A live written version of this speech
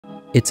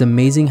It's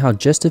amazing how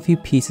just a few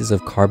pieces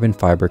of carbon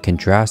fiber can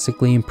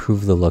drastically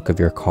improve the look of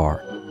your car.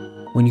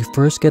 When you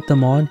first get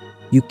them on,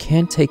 you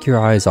can't take your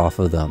eyes off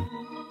of them.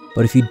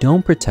 But if you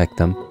don't protect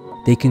them,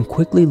 they can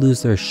quickly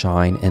lose their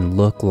shine and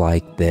look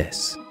like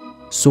this.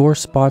 Sore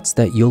spots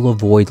that you'll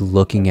avoid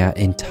looking at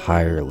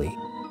entirely.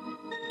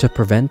 To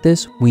prevent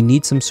this, we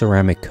need some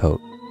ceramic coat,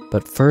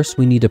 but first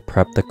we need to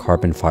prep the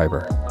carbon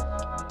fiber.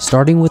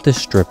 Starting with the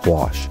strip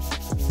wash.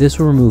 This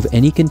will remove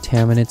any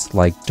contaminants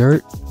like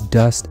dirt,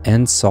 dust,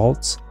 and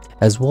salts,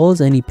 as well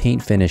as any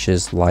paint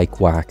finishes like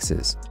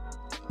waxes.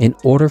 In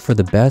order for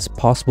the best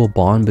possible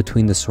bond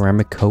between the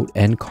ceramic coat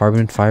and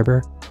carbon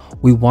fiber,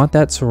 we want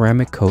that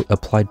ceramic coat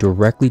applied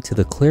directly to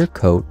the clear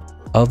coat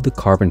of the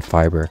carbon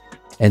fiber,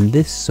 and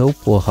this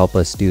soap will help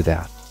us do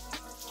that.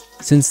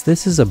 Since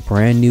this is a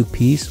brand new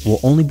piece, we'll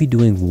only be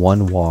doing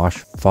one wash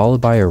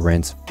followed by a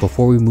rinse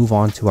before we move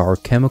on to our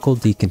chemical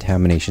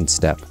decontamination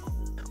step,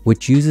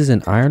 which uses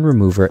an iron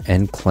remover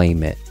and clay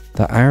mitt.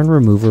 The iron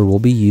remover will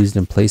be used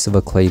in place of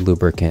a clay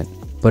lubricant,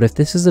 but if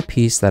this is a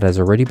piece that has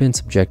already been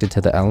subjected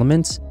to the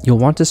elements, you'll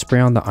want to spray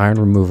on the iron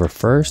remover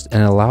first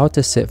and allow it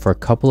to sit for a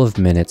couple of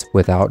minutes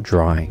without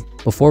drying,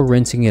 before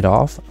rinsing it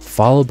off,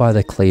 followed by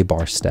the clay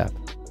bar step,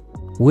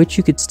 which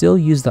you could still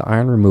use the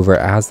iron remover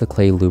as the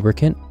clay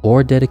lubricant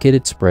or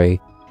dedicated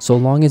spray, so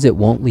long as it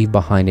won't leave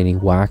behind any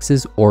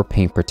waxes or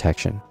paint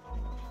protection.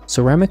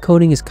 Ceramic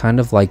coating is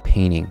kind of like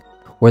painting,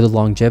 where the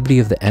longevity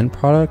of the end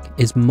product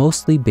is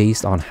mostly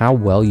based on how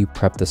well you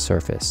prep the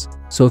surface.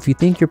 So if you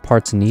think your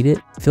parts need it,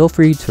 feel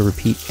free to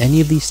repeat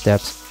any of these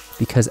steps,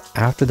 because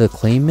after the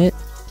clay mitt,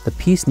 the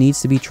piece needs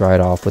to be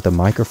dried off with a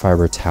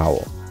microfiber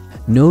towel.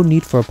 No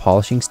need for a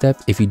polishing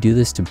step if you do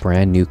this to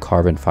brand new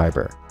carbon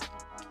fiber.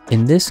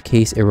 In this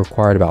case, it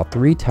required about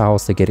 3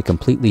 towels to get it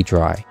completely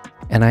dry,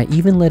 and I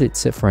even let it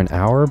sit for an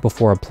hour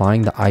before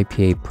applying the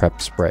IPA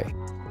prep spray.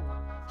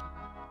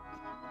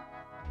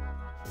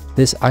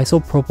 This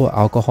isopropyl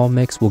alcohol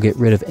mix will get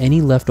rid of any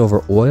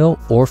leftover oil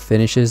or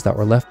finishes that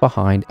were left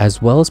behind,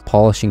 as well as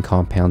polishing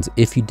compounds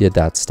if you did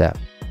that step.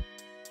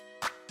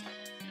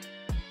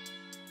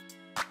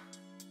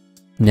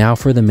 Now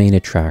for the main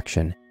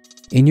attraction.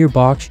 In your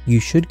box,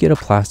 you should get a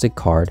plastic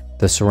card,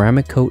 the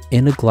ceramic coat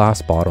in a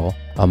glass bottle,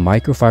 a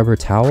microfiber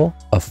towel,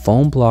 a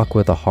foam block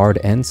with a hard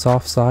and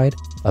soft side,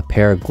 a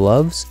pair of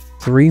gloves,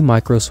 3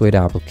 microsuede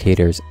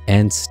applicators,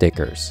 and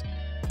stickers.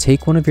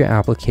 Take one of your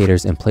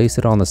applicators and place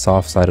it on the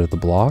soft side of the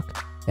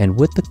block, and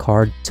with the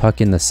card,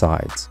 tuck in the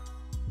sides.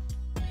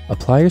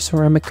 Apply your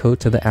ceramic coat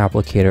to the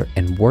applicator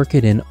and work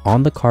it in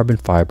on the carbon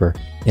fiber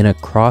in a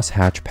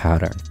crosshatch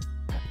pattern.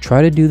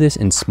 Try to do this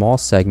in small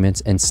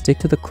segments and stick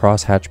to the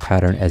crosshatch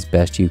pattern as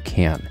best you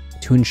can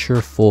to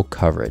ensure full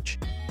coverage.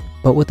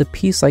 But with a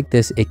piece like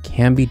this, it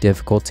can be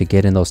difficult to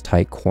get in those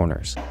tight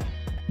corners.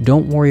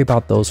 Don't worry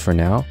about those for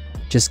now,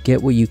 just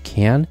get what you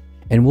can,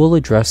 and we'll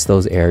address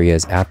those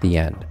areas at the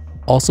end.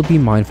 Also be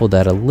mindful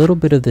that a little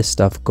bit of this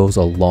stuff goes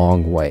a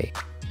long way.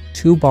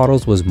 2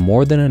 bottles was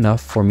more than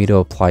enough for me to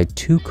apply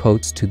 2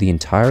 coats to the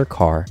entire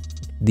car,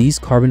 these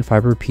carbon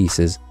fiber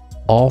pieces,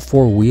 all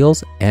 4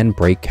 wheels and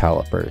brake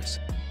calipers.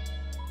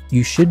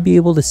 You should be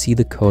able to see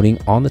the coating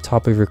on the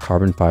top of your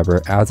carbon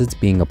fiber as it's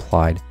being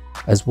applied,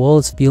 as well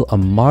as feel a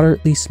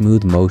moderately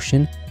smooth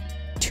motion.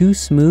 Too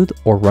smooth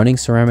or running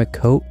ceramic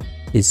coat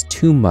is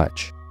too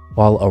much,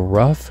 while a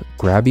rough,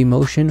 grabby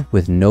motion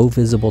with no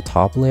visible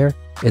top layer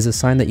is a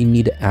sign that you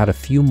need to add a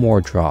few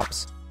more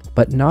drops,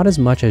 but not as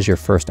much as your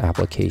first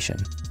application.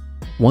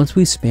 Once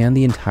we span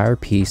the entire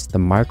piece, the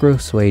micro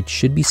suede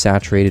should be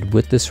saturated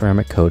with the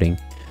ceramic coating,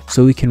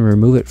 so we can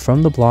remove it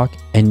from the block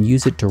and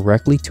use it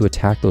directly to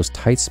attack those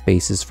tight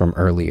spaces from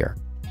earlier.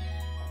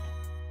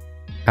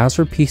 As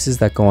for pieces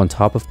that go on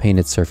top of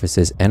painted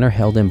surfaces and are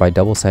held in by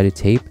double-sided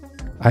tape,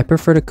 I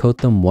prefer to coat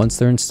them once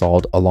they're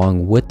installed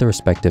along with the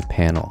respective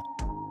panel.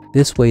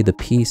 This way the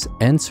piece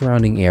and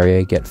surrounding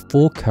area get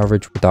full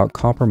coverage without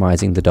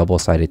compromising the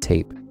double-sided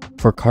tape.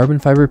 For carbon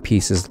fiber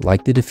pieces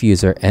like the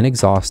diffuser and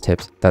exhaust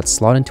tips that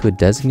slot into a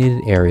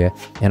designated area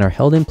and are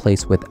held in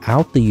place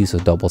without the use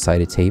of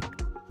double-sided tape,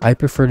 I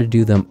prefer to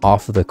do them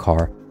off of the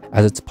car,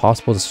 as it's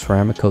possible to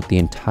ceramic coat the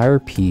entire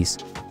piece,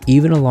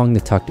 even along the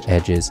tucked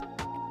edges,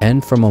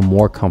 and from a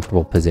more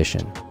comfortable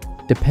position.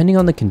 Depending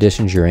on the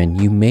conditions you're in,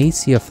 you may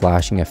see a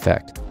flashing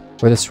effect,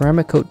 where the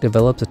ceramic coat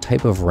develops a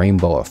type of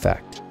rainbow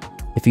effect.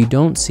 If you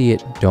don't see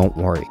it, don't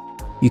worry.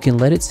 You can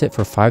let it sit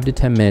for 5 to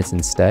 10 minutes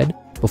instead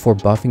before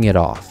buffing it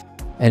off.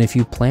 And if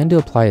you plan to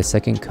apply a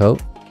second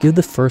coat, give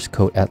the first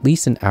coat at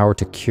least an hour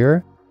to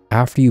cure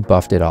after you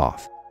buffed it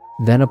off.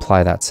 Then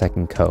apply that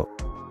second coat.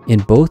 In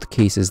both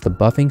cases, the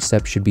buffing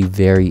step should be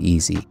very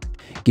easy,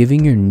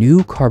 giving your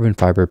new carbon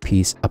fiber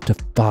piece up to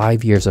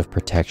 5 years of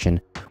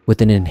protection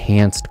with an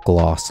enhanced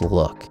gloss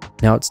look.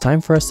 Now it's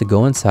time for us to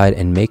go inside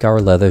and make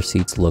our leather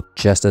seats look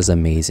just as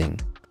amazing,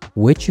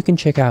 which you can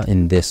check out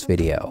in this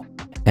video.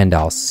 And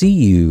I'll see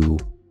you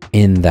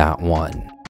in that one.